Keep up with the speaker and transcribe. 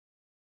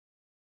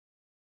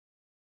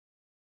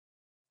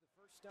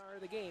Star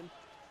of the game.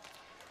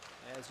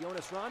 As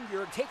Jonas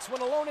Ronbjörg takes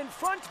one alone in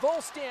front,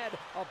 Volstead,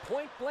 a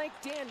point-blank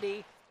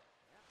dandy.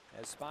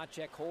 As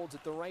Spacek holds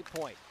at the right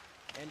point.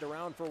 End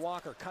around for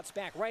Walker, cuts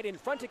back right in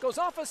front, it goes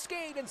off a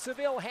skate, and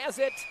Seville has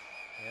it.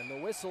 And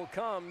the whistle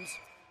comes.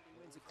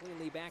 Wins it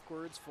cleanly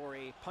backwards for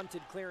a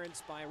punted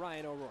clearance by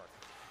Ryan O'Rourke.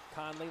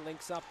 Conley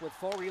links up with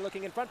Fori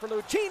looking in front for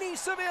Lucchini.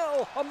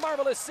 Seville, a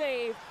marvelous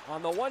save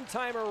on the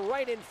one-timer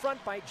right in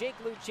front by Jake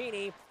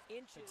Lucchini.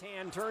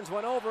 Tan turns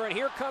one over, and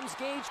here comes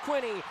Gage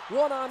Quinney.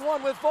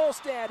 One-on-one with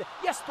Volstead.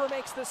 Jesper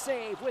makes the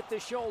save with the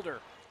shoulder.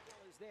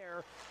 Is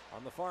there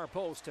on the far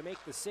post to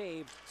make the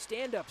save,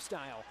 stand-up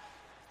style.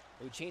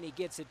 Lucchini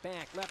gets it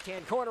back,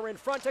 left-hand corner in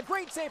front, a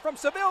great save from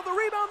Seville, the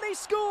rebound, they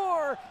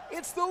score!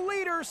 It's the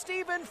leader,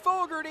 Stephen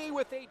Fogarty,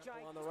 with a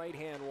giant on the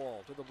right-hand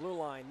wall to the blue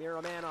line.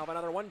 Miramanov,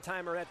 another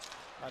one-timer, that's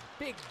a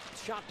big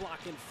shot block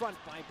in front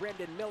by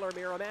Brendan Miller.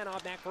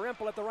 Miramanov back for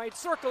Empel at the right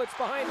circle, it's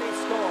behind, they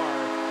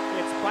score!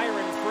 It's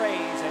Byron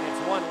Fraze, and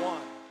it's 1-1.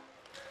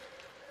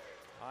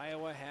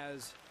 Iowa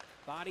has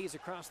bodies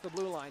across the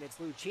blue line. It's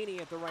Lucchini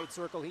at the right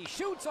circle, he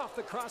shoots off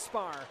the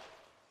crossbar.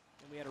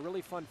 And we had a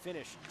really fun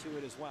finish to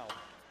it as well.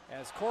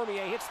 As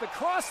Cormier hits the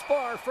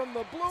crossbar from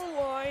the blue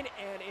line,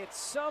 and it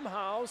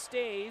somehow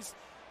stays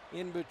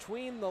in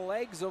between the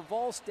legs of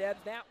Volstead.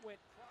 That went.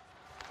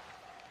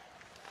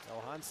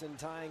 Johansson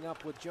tying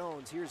up with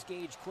Jones. Here's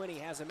Gage Quinney,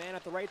 has a man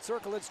at the right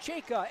circle. It's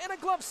Chayka, and a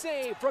glove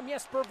save from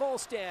Jesper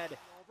Volstead.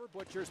 Over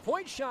Butcher's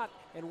point shot,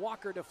 and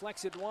Walker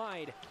deflects it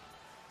wide.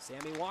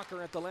 Sammy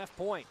Walker at the left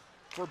point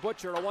for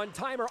Butcher, a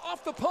one-timer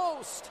off the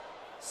post.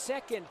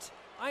 Second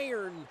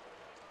iron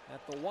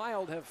that the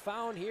Wild have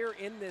found here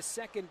in this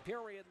second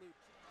period.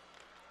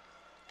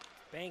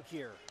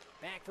 Bankier,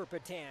 back for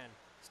Patan.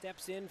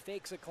 Steps in,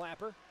 fakes a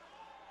clapper.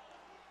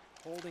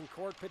 Holding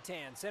court,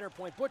 Patan. Center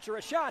point, Butcher,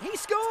 a shot. He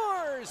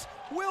scores!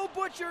 Will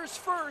Butcher's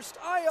first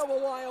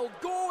Iowa Wild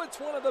goal. It's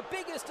one of the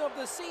biggest of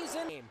the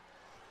season.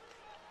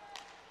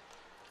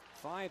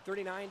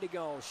 5:39 to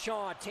go.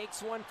 Shaw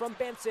takes one from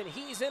Benson.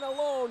 He's in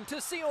alone to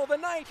seal the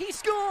night. He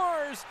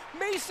scores!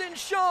 Mason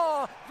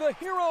Shaw, the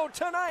hero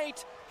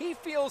tonight. He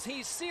feels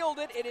he's sealed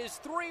it. It is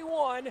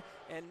 3-1,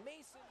 and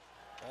Mason.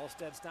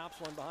 Volstead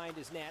stops one behind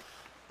his net.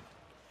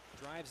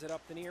 Drives it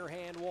up the near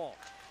hand wall.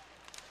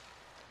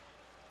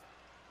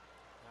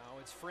 Now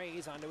it's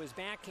Fraze onto his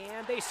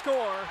backhand. They score.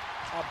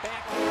 A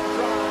backhand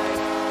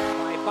drive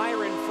by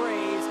Byron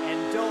Fraze,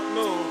 and don't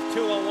move.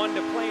 2:01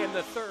 to play in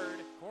the third.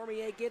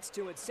 Cormier gets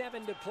to it,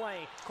 7 to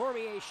play.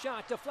 Cormier's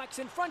shot deflects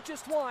in front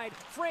just wide.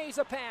 Fraze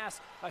a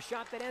pass, a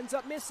shot that ends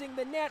up missing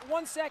the net.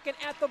 1 second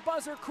at the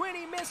buzzer,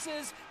 Quinney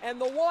misses, and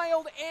the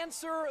Wild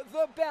answer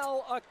the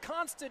bell. A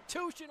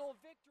constitutional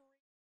victory.